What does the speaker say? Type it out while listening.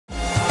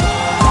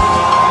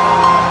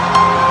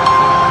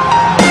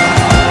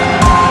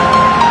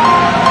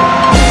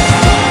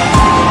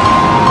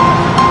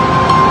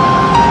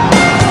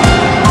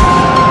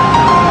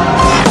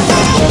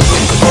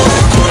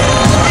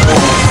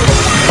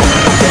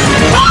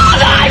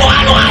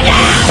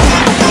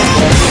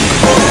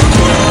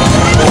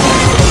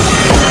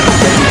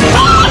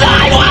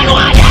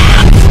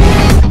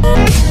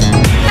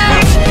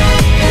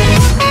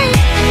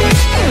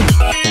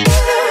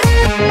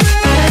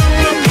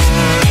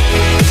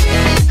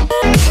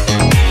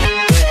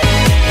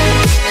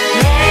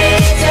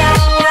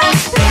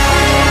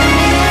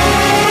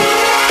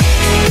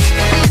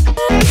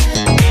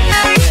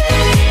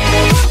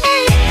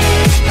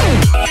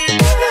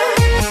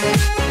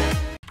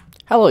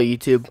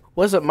YouTube,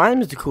 what's up? My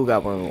name is the Cool Guy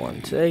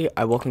 101. Today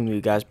I welcome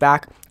you guys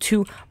back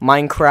to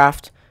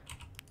Minecraft,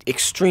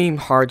 extreme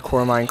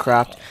hardcore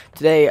Minecraft.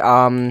 Today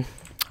I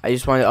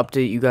just wanted to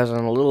update you guys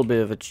on a little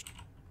bit of a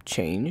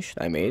change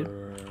I made.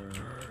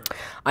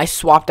 I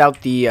swapped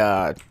out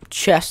the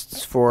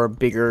chests for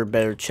bigger,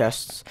 better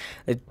chests.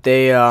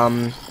 These are,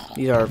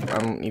 I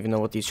don't even know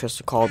what these chests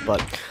are called,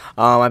 but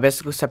I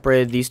basically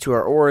separated these two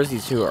are ores,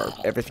 these two are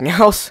everything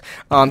else.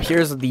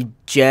 Here's the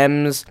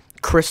gems,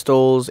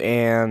 crystals,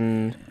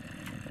 and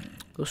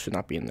those should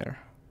not be in there.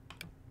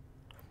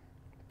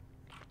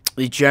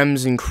 The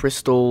gems and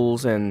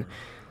crystals and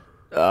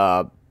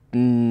yeah,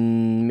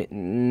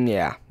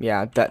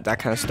 that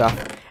kind of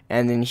stuff.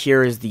 And then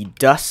here is the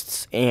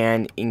dusts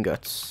and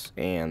ingots,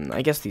 and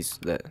I guess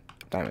the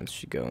diamonds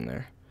should go in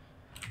there.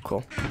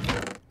 Cool.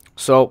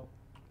 So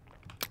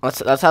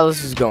that's how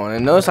this is going.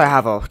 And notice I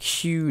have a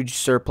huge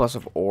surplus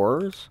of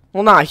ores.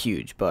 Well, not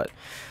huge, but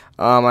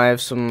I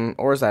have some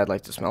ores that I'd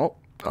like to smelt.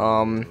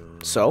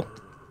 So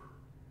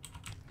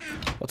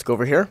let's go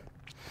over here.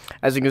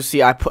 As you can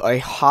see, I put a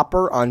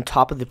hopper on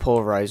top of the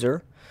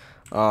pulverizer,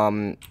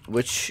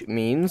 which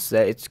means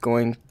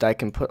that I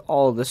can put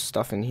all of this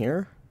stuff in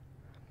here.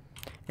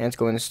 And it's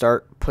going to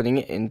start putting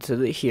it into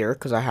here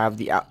because I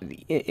have an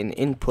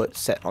input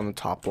set on the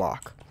top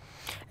block.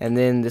 And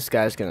then this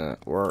guy's gonna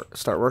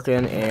start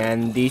working,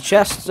 and the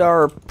chests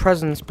are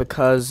presents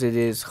because it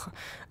is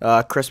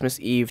Christmas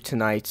Eve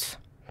tonight.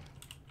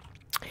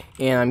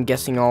 And I'm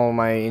guessing all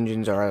my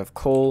engines are out of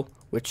coal,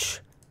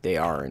 which they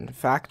are in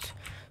fact.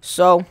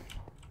 So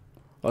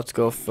let's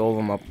go fill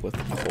them up with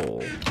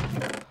coal.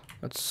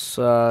 Let's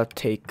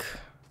take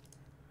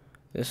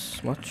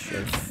this much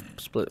and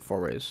split it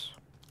 4 ways.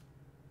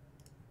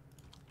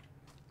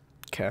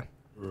 Okay.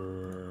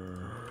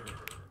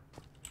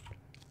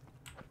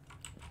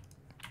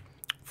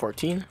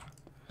 14,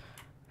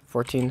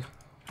 14,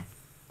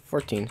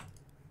 14,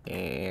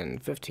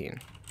 and 15.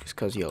 Just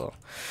cause yellow.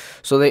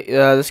 So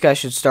this guy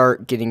should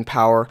start getting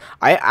power.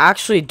 I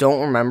actually don't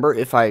remember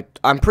if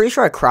I'm pretty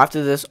sure I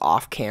crafted this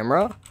off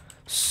camera.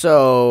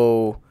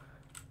 So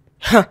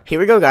here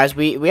we go, guys.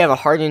 We have a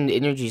hardened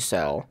energy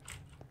cell.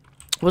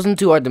 It wasn't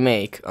too hard to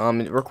make.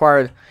 It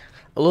required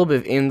a little bit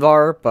of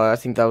Invar, but I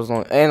think that was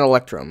and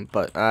Electrum,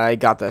 but I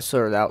got that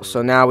sorted out.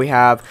 So now we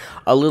have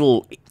a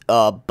little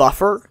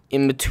buffer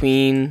in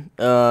between,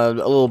 a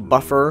little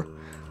buffer,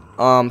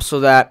 so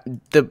that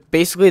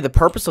basically the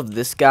purpose of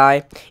this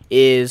guy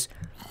is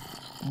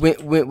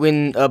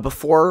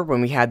before when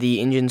we had the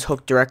engines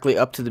hooked directly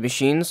up to the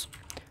machines,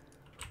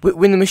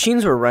 when the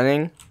machines were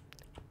running,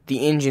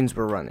 the engines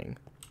were running,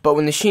 but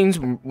when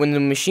the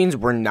machines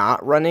were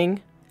not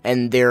running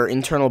and their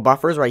internal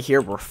buffers right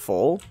here were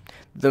full,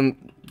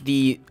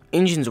 the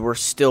engines were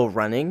still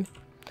running,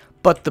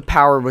 but the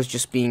power was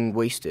just being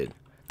wasted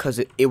because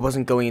it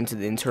wasn't going into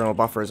the internal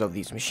buffers of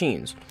these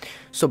machines.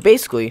 So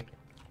basically,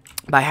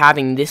 by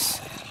having this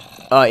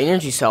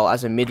energy cell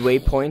as a midway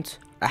point,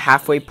 a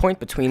halfway point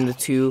between the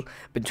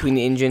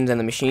engines and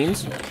the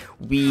machines,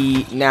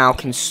 we now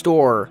can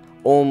store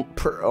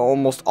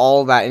almost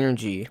all that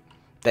energy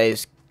that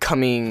is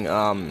coming,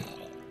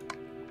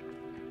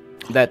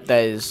 that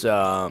is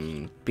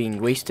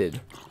being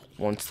wasted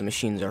once the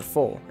machines are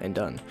full and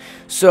done.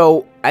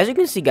 So as you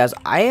can see, guys,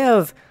 I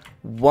have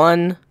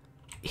one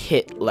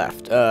hit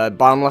left.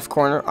 Bottom left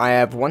corner, I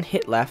have one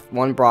hit left,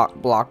 one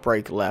block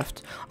break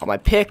left on my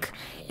pick,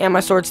 and my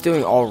sword's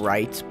doing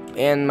alright,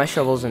 and my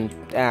shovels and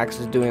axe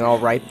is doing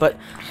alright. But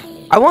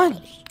I want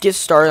to get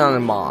started on a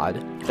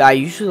mod that I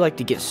usually like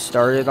to get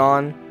started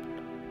on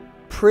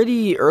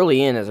pretty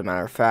early in, as a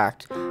matter of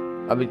fact.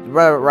 I'll be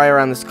right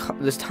around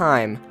this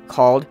time,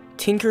 called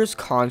Tinker's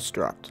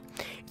Construct.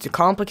 It's a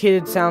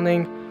complicated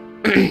sounding,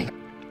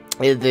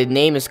 the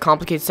name is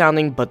complicated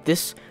sounding, but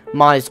this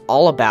mod is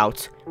all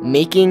about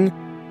making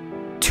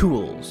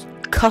tools,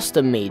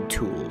 custom made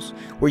tools,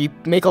 where you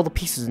make all the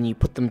pieces and you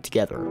put them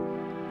together.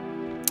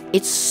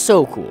 It's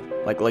so cool,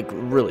 like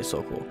really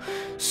so cool.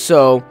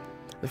 So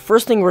the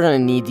first thing we're gonna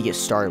need to get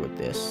started with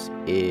this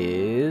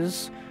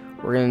is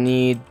we're gonna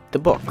need the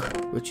book,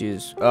 which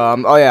is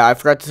oh yeah, I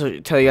forgot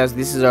to tell you guys,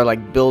 this is our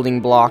like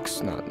building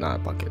blocks, not a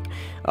bucket,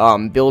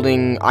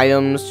 building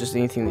items, just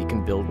anything that you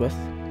can build with.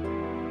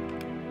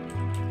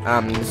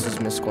 This is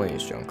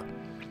miscellaneous junk,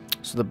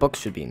 so the book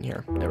should be in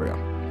here. There we go.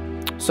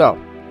 So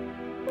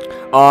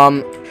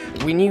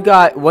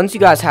once you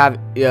guys have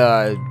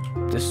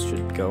this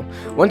should go,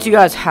 once you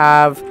guys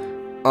have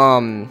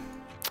oh,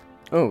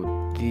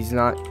 these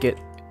not get,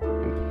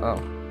 oh,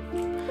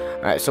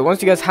 alright, so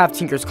once you guys have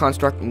Tinker's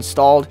Construct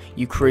installed,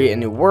 you create a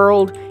new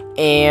world,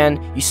 and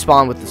you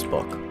spawn with this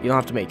book. You don't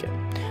have to make it.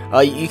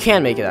 You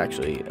can make it,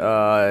 actually.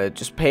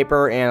 Just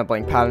paper and a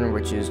blank pattern,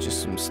 which is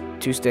just some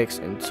 2 sticks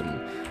and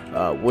some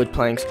wood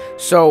planks.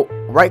 So,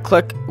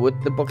 right-click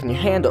with the book in your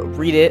hand,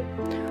 read it.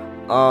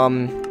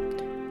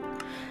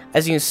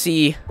 As you can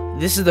see,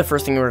 this is the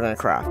first thing we're going to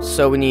craft.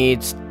 So, we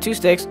need 2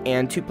 sticks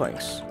and 2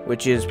 planks,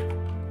 which is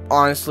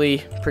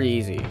honestly pretty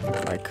easy.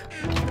 Like,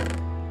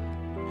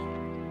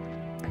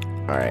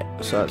 Alright,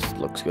 so that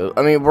looks good.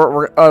 I mean,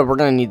 we're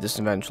gonna need this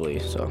eventually,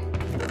 so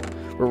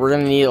we're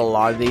gonna need a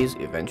lot of these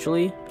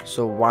eventually.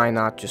 So why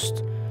not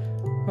just?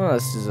 Well,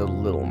 this is a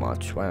little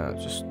much. Why not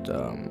just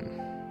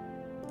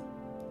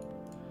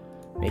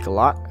make a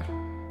lot,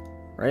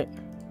 right?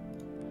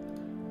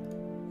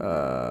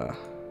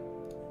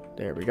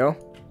 There we go.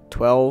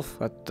 12.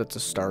 That's a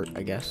start,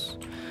 I guess.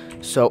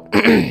 So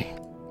the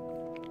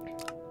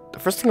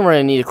first thing we're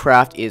gonna need to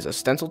craft is a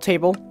stencil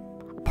table,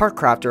 a part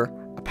crafter,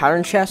 a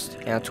pattern chest,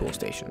 and a tool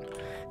station.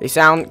 They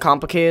sound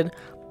complicated,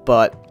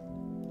 but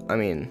I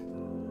mean,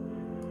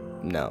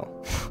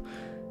 no.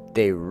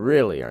 They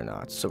really are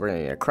not. So we're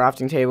gonna need a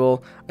crafting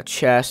table, a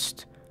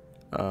chest,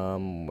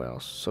 what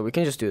else? So we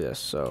can just do this.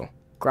 So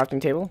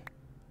crafting table,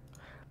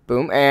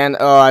 boom, and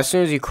as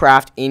soon as you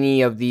craft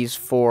any of these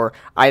 4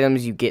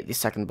 items, you get the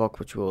second book,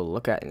 which we'll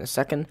look at in a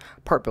second.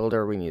 Part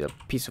builder, we need a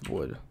piece of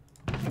wood.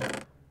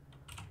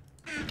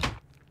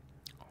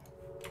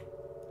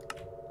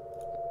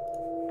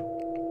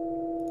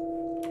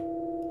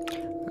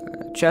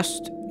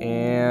 Chest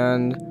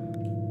and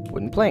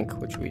wooden plank,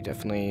 which we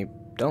definitely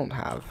don't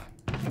have.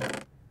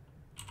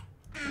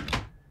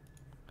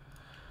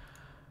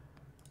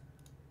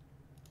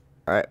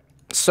 Alright,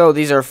 so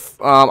these are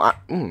I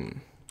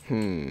think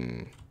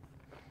I'm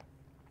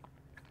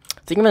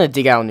gonna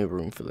dig out a new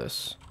room for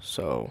this.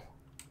 So,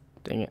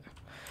 dang it.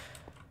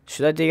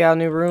 Should I dig out a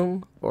new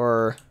room,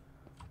 or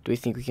do we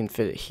think we can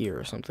fit it here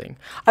or something?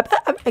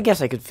 I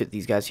guess I could fit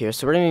these guys here.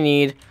 So we're gonna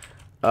need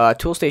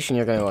tool station.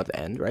 You're gonna go at the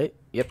end, right?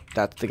 Yep,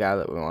 that's the guy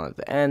that we want at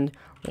the end.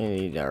 We're gonna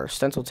need our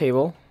stencil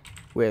table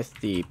with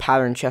the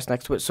pattern chest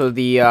next to it. So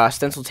the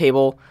stencil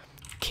table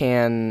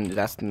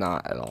that's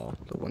not at all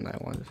the one I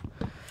wanted.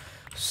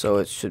 So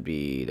it should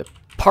be the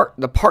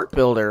part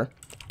builder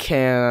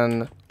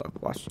can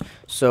watch.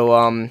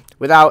 So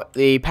without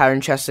the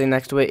pattern chest sitting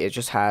next to it, it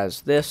just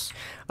has this.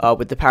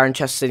 With the pattern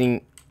chest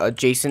sitting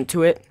adjacent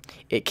to it,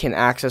 it can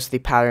access the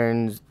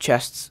pattern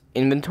chest's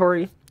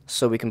inventory.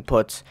 So we can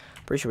put,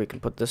 pretty sure we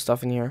can put this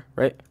stuff in here,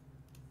 right?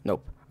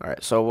 Nope.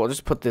 Alright, so we'll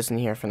just put this in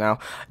here for now.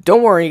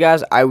 Don't worry,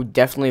 guys. I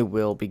definitely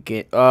will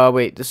begin.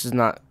 Wait, this is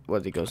not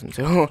what it goes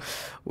into.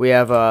 We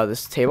have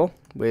this table,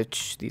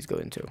 which these go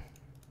into.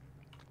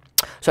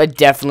 So I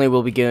definitely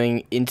will be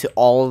getting into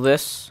all of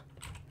this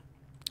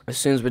as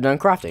soon as we're done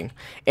crafting.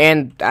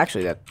 And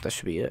actually, that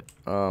should be it.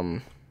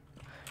 You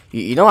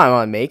know what I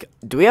want to make?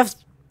 Do we have?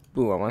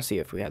 Ooh, I want to see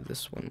if we have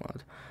this one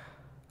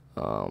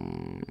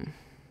mod.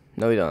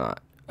 No, we do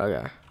not.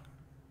 Okay.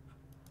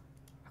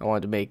 I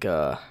wanted to make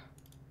a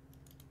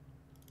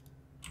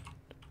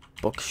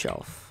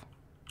bookshelf.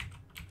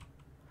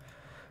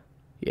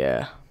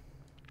 Yeah,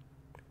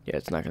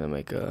 it's not gonna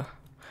make a.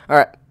 All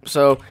right,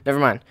 so never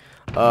mind.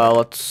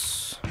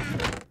 Let's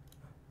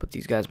put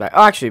these guys back.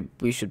 Oh, actually,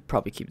 we should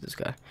probably keep this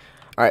guy.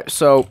 All right,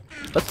 so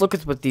let's look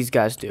at what these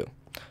guys do.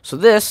 So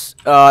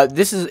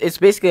it's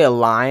basically a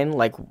line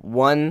like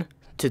 1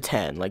 to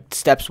 10, like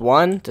steps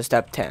 1 to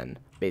step 10,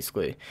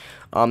 basically.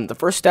 The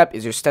first step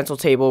is your stencil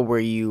table, where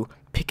you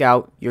pick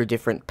out your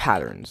different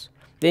patterns.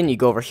 Then you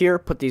go over here,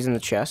 put these in the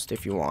chest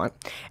if you want,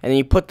 and then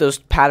you put those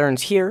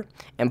patterns here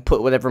and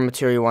put whatever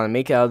material you want to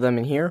make out of them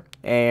in here,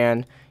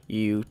 and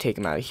you take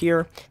them out of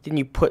here. Then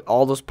you put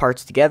all those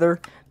parts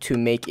together to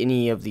make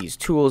any of these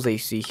tools that you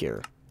see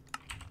here.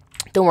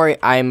 Don't worry,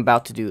 I'm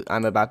about to do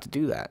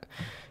that.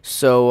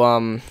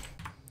 So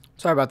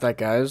sorry about that,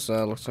 guys.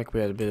 Looks like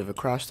we had a bit of a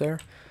crash there.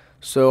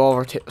 So all of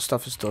our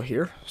stuff is still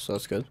here, so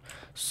that's good.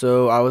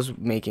 So I was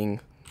making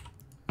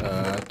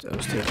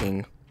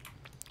taking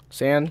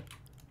sand,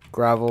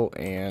 gravel,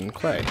 and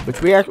clay,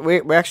 which we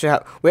actually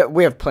have.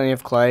 We have plenty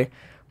of clay.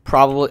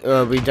 Probably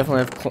we definitely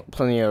have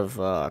plenty of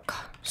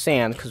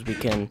sand, because we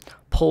can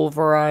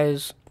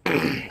pulverize.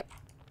 I'm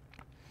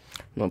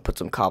gonna put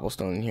some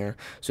cobblestone in here.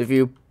 So if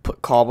you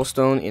put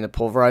cobblestone in a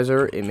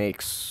pulverizer, it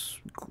makes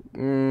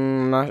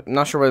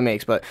not sure what it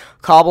makes, but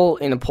cobble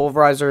in a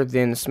pulverizer,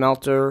 then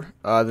smelter,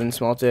 then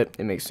smelt it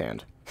makes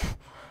sand.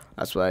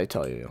 That's what I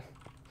tell you.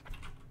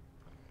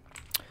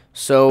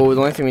 So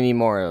the only thing we need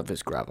more of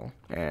is gravel,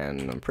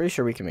 and I'm pretty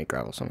sure we can make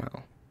gravel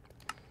somehow.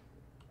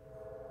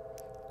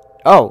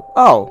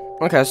 Oh,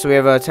 okay, so we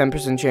have a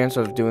 10% chance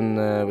of doing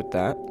with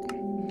that.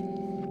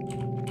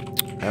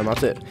 And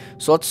that's it.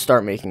 So let's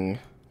start making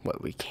what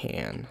we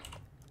can.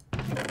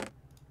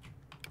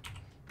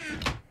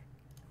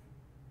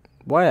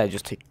 Why did I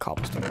just take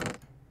cobblestone out?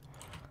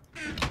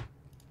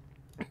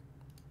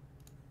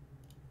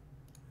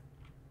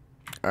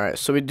 Alright,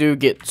 so we do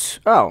get,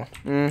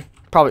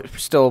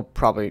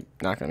 probably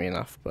not gonna be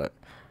enough, but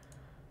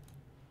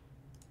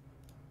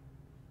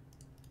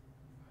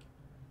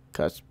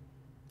that's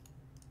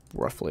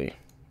roughly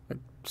the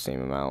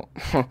same amount.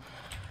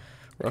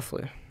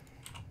 Roughly.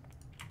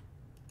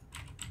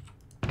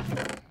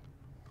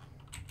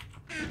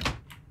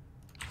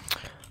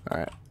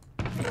 Alright.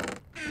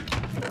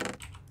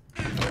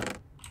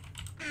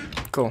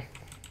 Cool.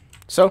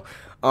 So,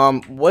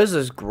 what is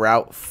this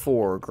grout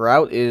for?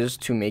 Grout is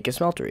to make a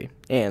smeltery,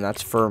 and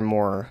that's for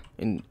more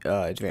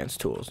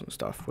advanced tools and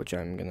stuff, which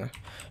I'm gonna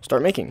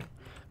start making.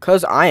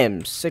 Because I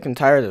am sick and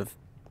tired of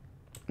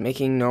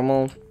making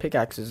normal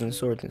pickaxes and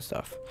swords and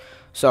stuff.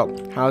 So,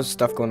 how's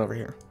stuff going over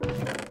here?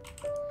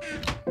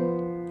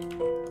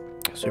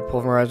 So you're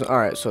pulverizing.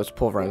 Alright, so it's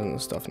pulverizing the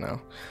stuff now.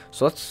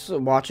 So let's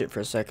watch it for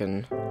a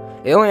second.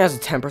 It only has a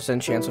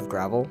 10% chance of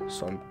gravel,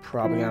 so I'm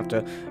probably gonna have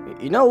to.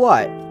 You know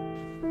what?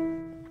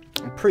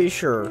 I'm pretty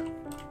sure,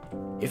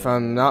 if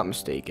I'm not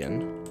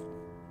mistaken,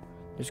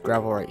 there's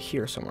gravel right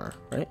here somewhere,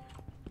 right?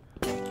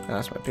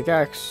 That's my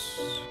pickaxe.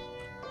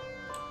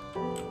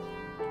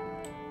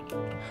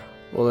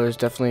 Well, there's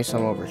definitely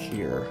some over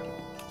here,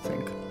 I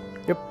think.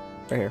 Yep,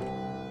 right here.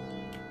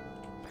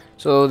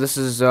 So this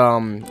is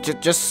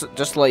just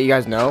to let you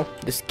guys know,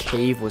 this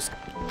cave was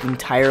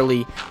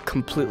entirely,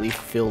 completely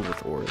filled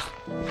with ores.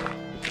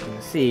 You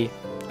can see,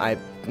 I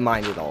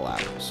mined it all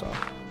out, so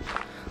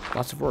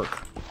lots of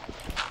work.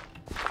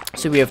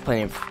 So we have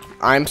plenty of.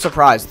 I'm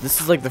surprised. This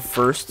is like the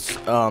first.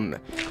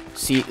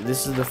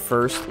 This is the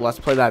first Let's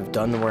Play that I've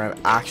done where I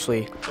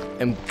actually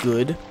am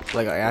good.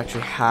 Like I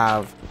actually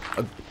have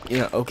a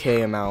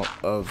okay amount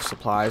of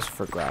supplies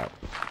for grout.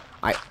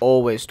 I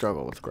always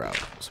struggle with grout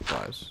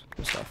supplies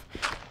and stuff.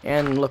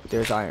 And look,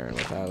 there's iron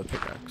without a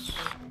pickaxe.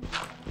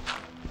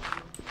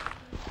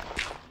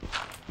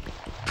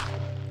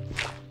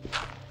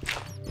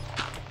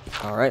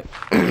 Alright.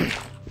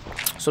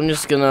 So I'm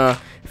just gonna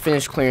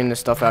finish clearing this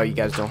stuff out. You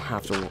guys don't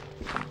have to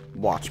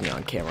watch me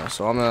on camera.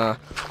 So I'm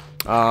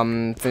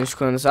gonna finish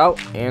clearing this out,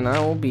 and I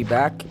will be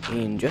back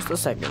in just a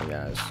second,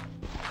 guys.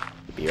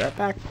 Be right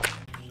back.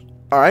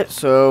 Alright,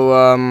 so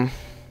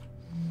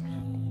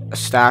a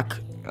stack,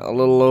 a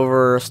little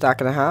over a stack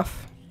and a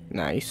half.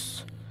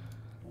 Nice.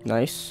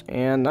 Nice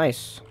and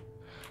nice.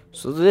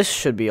 So this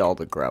should be all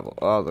the gravel,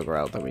 the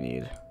grout that we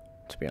need,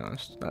 to be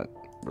honest. That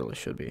really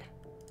should be.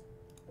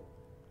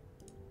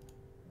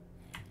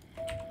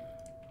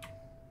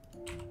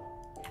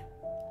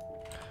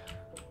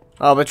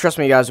 But trust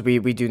me, guys, we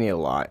do need a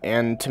lot.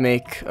 And to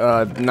make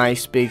a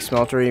nice big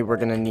smeltery, we're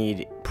gonna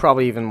need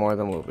probably even more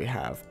than what we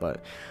have.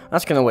 But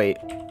that's gonna wait.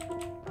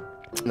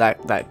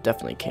 That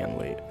definitely can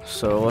wait.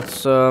 So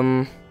let's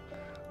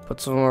put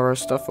some of our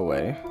stuff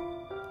away.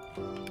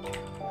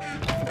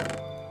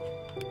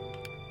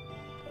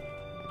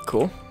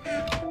 Cool.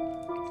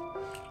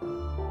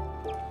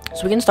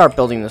 So we can start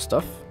building this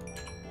stuff.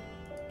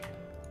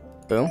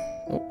 Boom.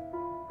 Oh.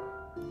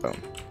 Boom.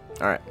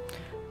 Alright.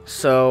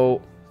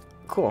 So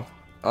cool.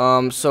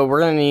 So we're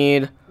gonna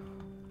need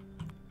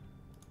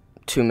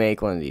to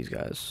make one of these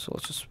guys. So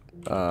let's just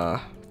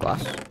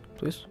glass,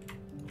 please.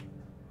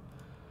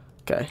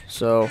 Okay,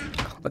 so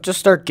let's just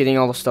start getting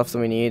all the stuff that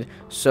we need.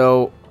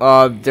 So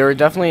there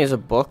definitely is a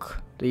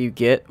book that you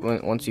get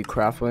once you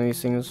craft one of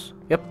these things.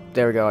 Yep,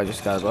 there we go. I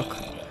just got a book.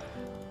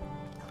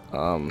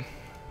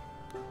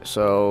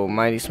 So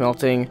mighty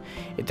smelting,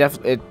 it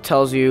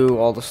tells you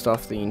all the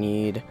stuff that you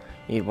need.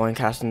 You need one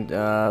casting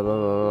blah, blah,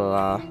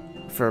 blah, blah,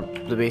 for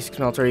the basic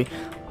smeltery.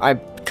 I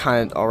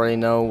kind of already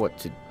know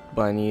what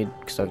I need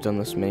because I've done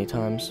this many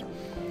times.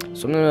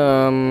 So I'm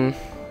gonna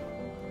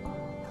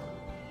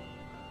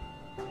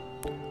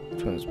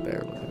which one's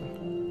better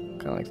looking?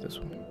 Kind of like this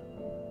one.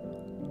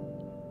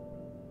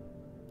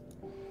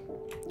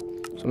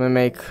 So I'm gonna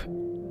make.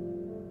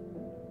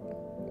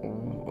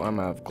 I'm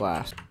out of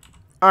glass.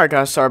 Alright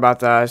guys, sorry about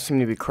that. I seem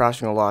to be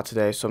crashing a lot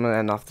today, so I'm going to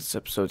end off this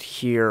episode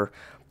here.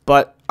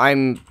 But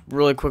I'm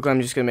just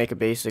going to make a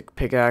basic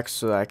pickaxe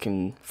so that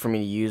for me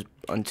to use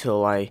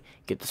until I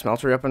get the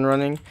smeltery up and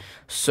running.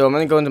 So I'm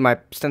going to go into my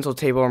stencil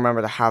table.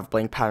 Remember to have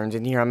blank patterns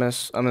in here.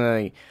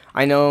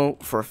 I know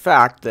for a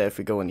fact that if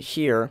we go into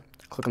here,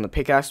 click on the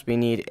pickaxe, we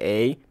need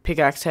a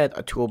pickaxe head,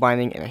 a tool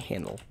binding, and a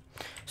handle.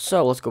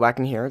 So let's go back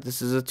in here.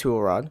 This is a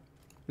tool rod,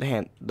 the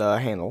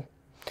handle.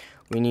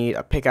 We need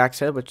a pickaxe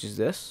head, which is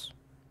this.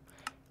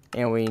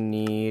 And we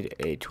need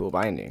a tool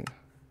binding,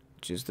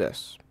 which is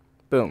this.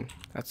 Boom.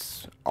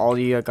 That's all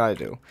you gotta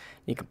do.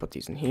 You can put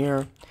these in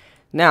here.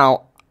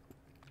 Now,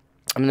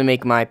 I'm gonna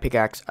make my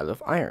pickaxe out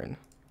of iron.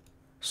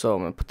 So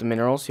I'm gonna put the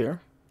minerals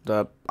here,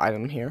 the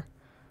item here.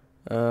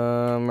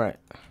 Right.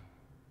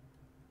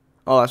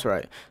 Oh, that's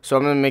right. So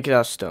I'm gonna make it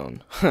out of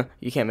stone.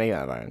 You can't make it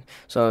out of iron.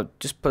 So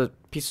just put a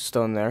piece of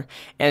stone there.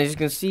 And as you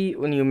can see,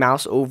 when you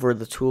mouse over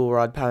the tool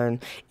rod pattern,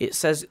 it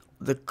says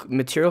the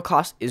material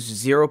cost is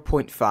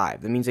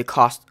 0.5. That means it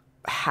costs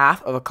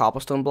half of a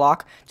cobblestone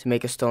block to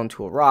make a stone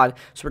tool rod.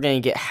 So we're gonna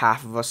get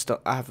half of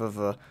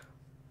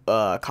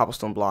a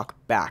cobblestone block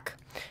back.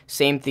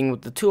 Same thing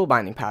with the tool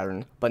binding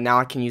pattern, but now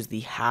I can use the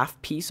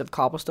half piece of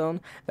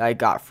cobblestone that I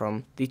got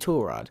from the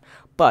tool rod.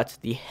 But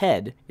the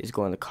head is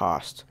going to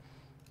cost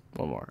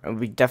one more, and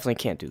we definitely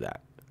can't do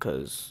that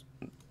because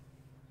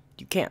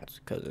you can't,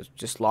 because it's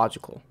just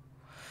logical.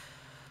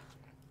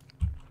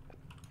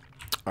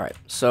 Alright,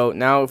 so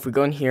now if we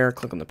go in here,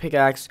 click on the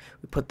pickaxe,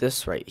 we put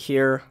this right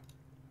here.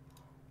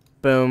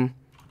 Boom.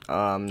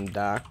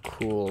 That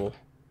cool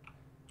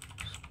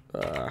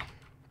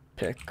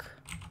pick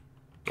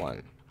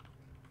one.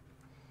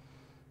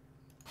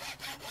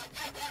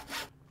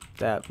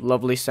 That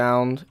lovely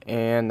sound,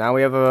 and now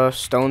we have an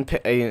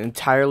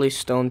entirely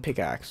stone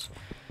pickaxe.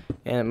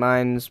 and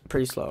mine's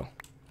pretty slow,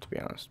 to be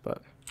honest.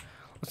 But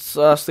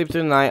let's sleep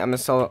through the night. You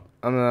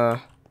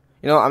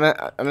know, I'm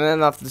gonna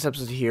end off this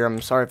episode here.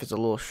 I'm sorry if it's a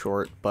little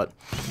short, but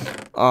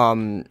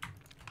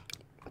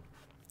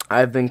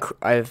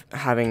I've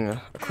having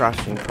a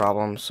crashing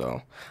problem, so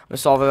I'm gonna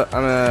solve it.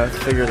 I'm gonna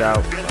figure it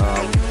out.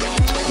 I'm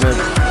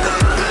gonna